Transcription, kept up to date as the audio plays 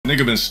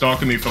Nigga been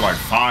stalking me for like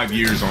 5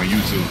 years on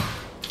YouTube.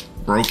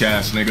 Broke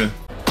ass nigga.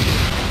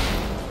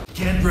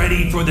 Get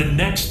ready for the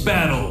next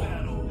battle.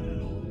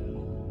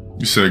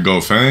 You said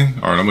go Feng?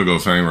 Alright, I'm gonna go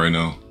Feng right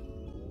now.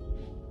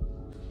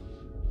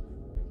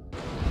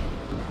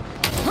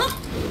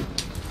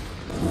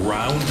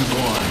 Round 1.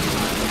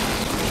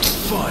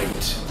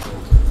 Fight.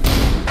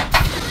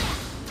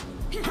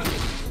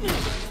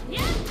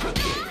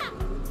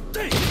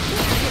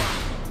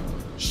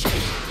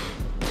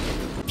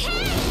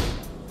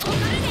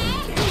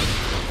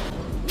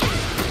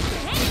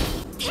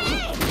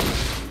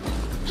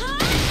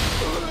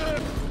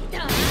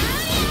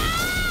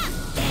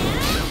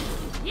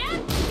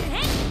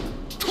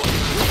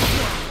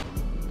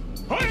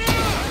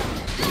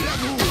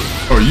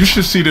 Oh, you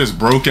should see this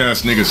broke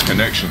ass nigga's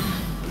connection.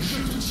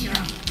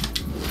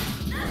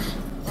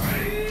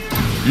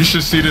 You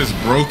should see this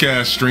broke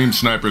ass stream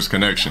sniper's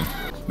connection.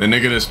 The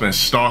nigga that's been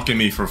stalking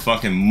me for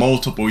fucking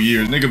multiple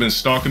years. Nigga been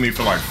stalking me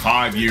for like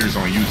 5 years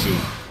on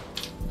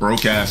YouTube.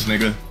 Broke ass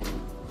nigga.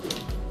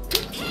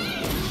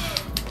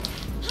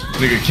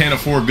 Nigga can't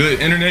afford good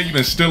internet. You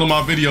been stealing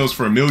my videos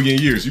for 1,000,000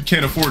 years. You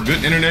can't afford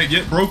good internet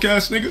yet, broke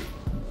ass nigga?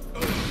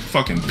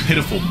 Fucking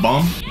pitiful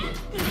bum.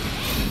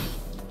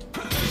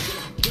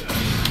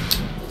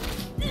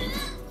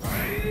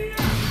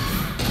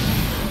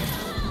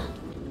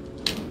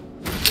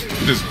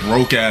 This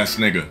broke ass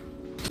nigga.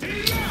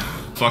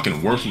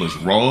 Fucking worthless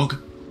rogue.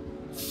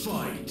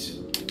 Fight.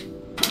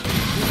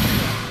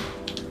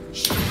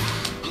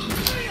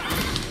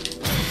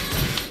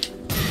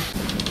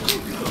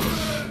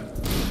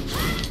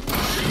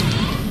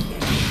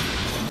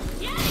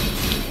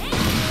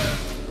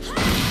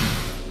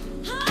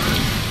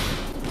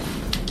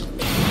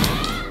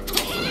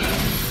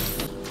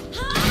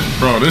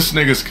 Bro, this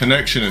nigga's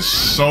connection is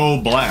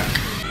so black.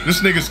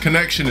 This nigga's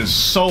connection is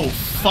so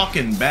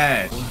fucking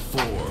bad.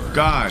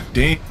 God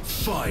damn.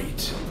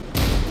 Fight.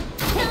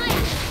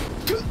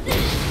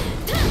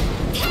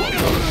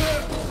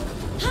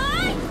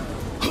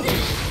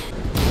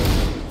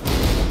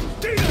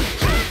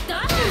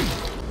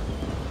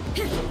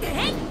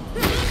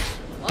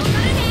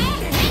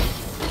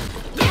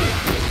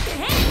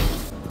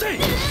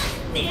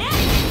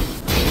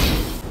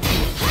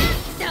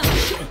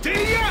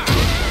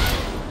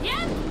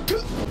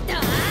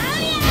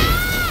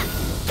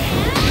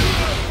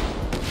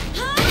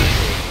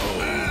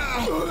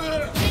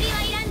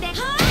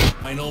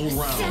 Final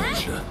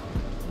round.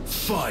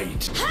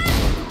 Fight.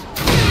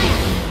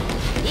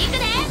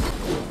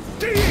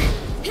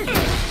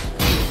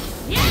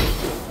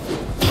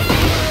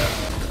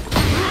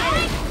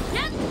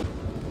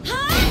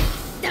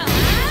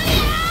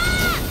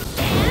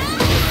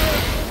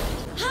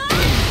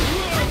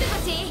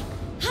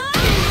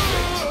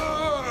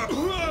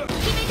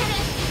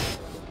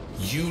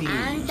 You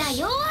lose.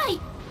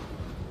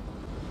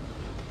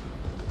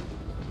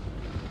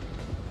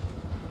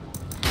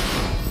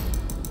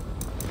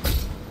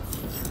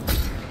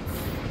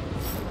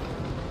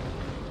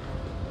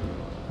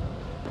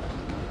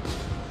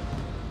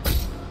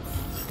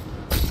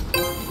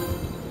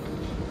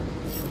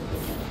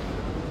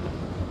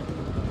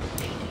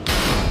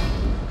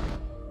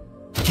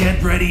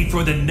 Get ready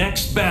for the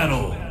next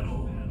battle.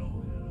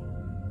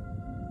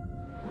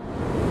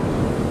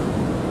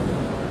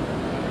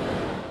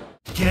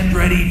 Get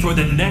ready for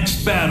the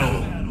next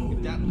battle.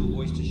 If that blue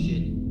oyster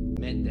shit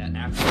meant that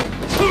after...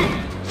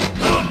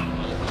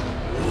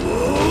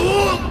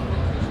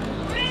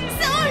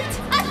 Salt!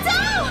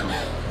 Attends!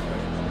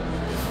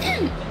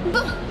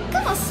 Bon,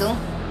 commençons.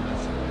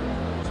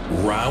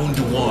 Round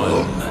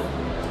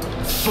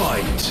 1.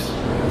 Fight.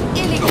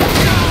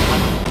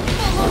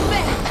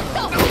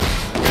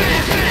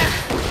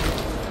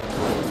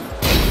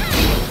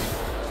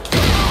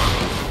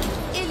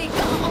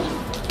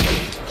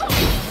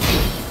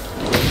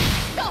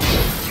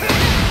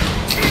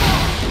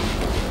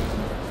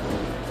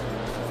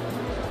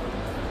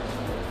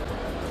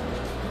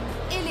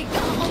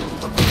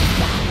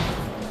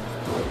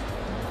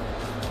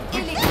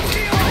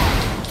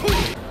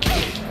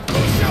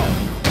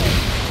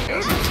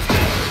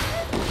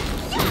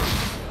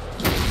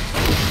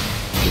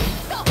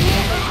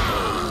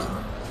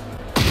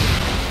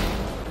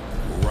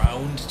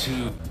 Round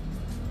 2.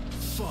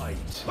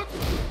 Fight.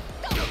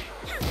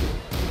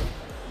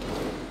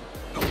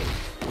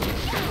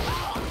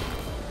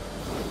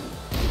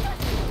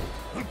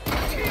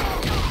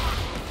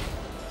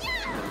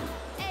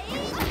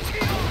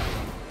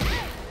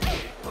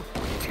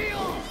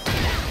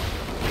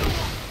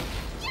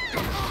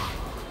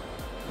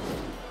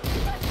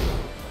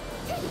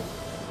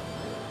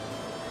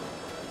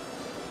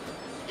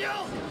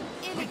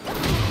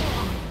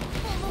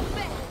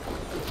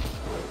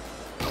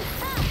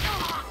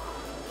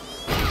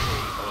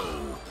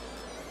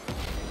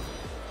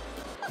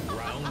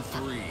 Round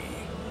 3.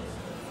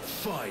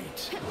 Fight.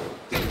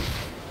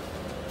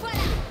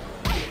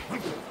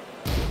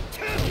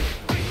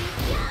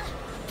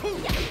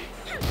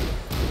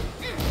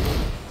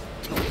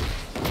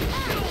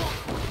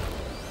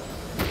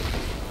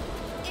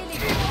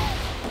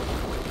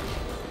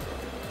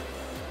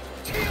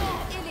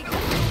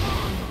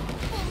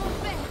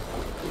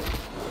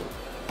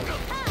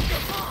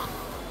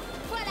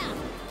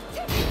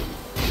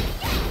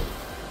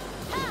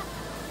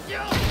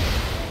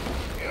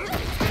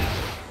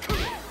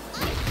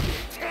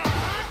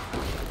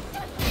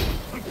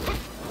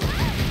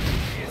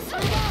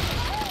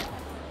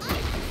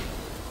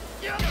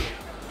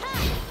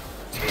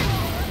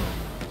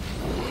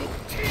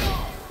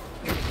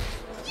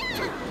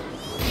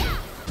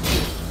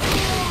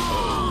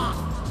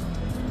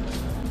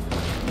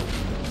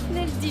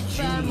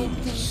 pas, mon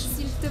père,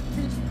 s'il te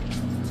plaît.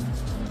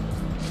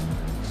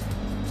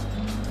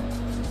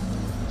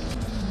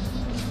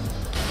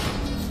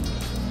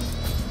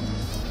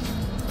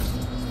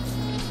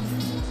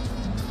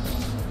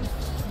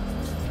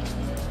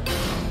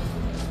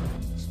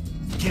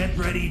 Get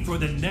ready for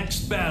the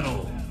next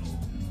battle.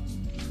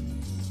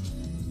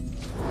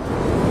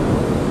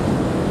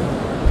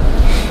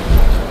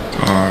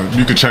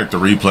 You can check the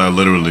replay. I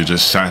literally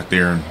just sat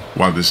there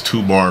while this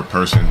 2-bar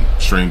person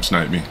stream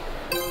sniped me.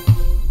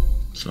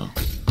 So,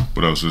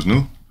 what else is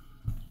new?